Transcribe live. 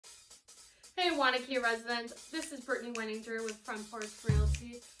Hey Waunakee residents, this is Brittany Wenninger with Front Porch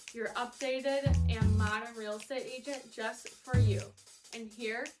Realty, your updated and modern real estate agent just for you. And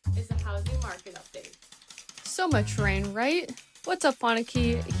here is a housing market update. So much rain, right? What's up,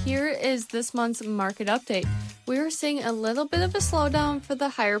 Waunakee? Here is this month's market update. We are seeing a little bit of a slowdown for the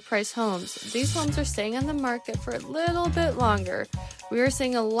higher price homes. These homes are staying on the market for a little bit longer. We are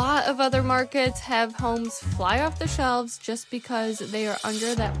seeing a lot of other markets have homes fly off the shelves just because they are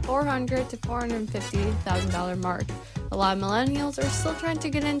under that $400,000 to $450,000 mark. A lot of millennials are still trying to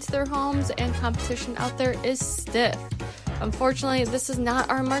get into their homes and competition out there is stiff. Unfortunately, this is not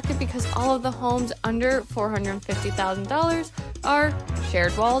our market because all of the homes under $450,000 are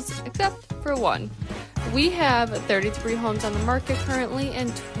shared walls except for one. We have 33 homes on the market currently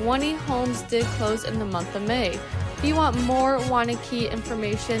and 20 homes did close in the month of May. If you want more Waunakee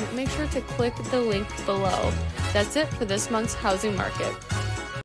information, make sure to click the link below. That's it for this month's housing market.